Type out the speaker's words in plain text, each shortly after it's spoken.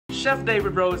Chef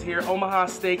David Rose here, Omaha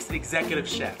Steaks Executive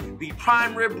Chef. The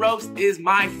prime rib roast is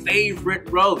my favorite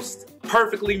roast.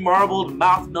 Perfectly marbled,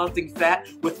 mouth-melting fat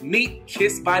with meat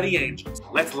kissed by the angels.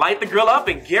 Let's light the grill up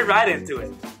and get right into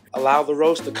it. Allow the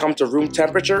roast to come to room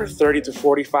temperature, 30 to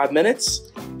 45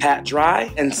 minutes. Pat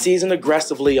dry and season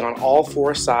aggressively on all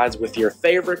 4 sides with your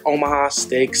favorite Omaha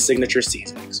Steaks signature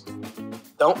seasonings.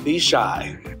 Don't be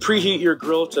shy. Preheat your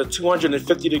grill to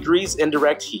 250 degrees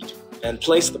indirect heat and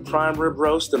place the prime rib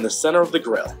roast in the center of the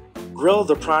grill. Grill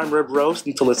the prime rib roast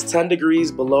until it's 10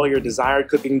 degrees below your desired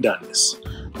cooking doneness.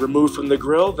 Remove from the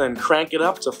grill, then crank it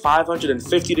up to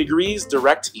 550 degrees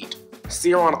direct heat.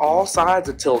 Sear on all sides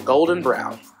until golden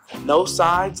brown. No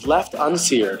sides left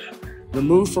unseared.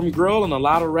 Remove from grill and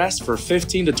allow to rest for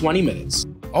 15 to 20 minutes.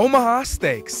 Omaha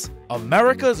Steaks,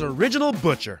 America's original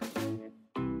butcher.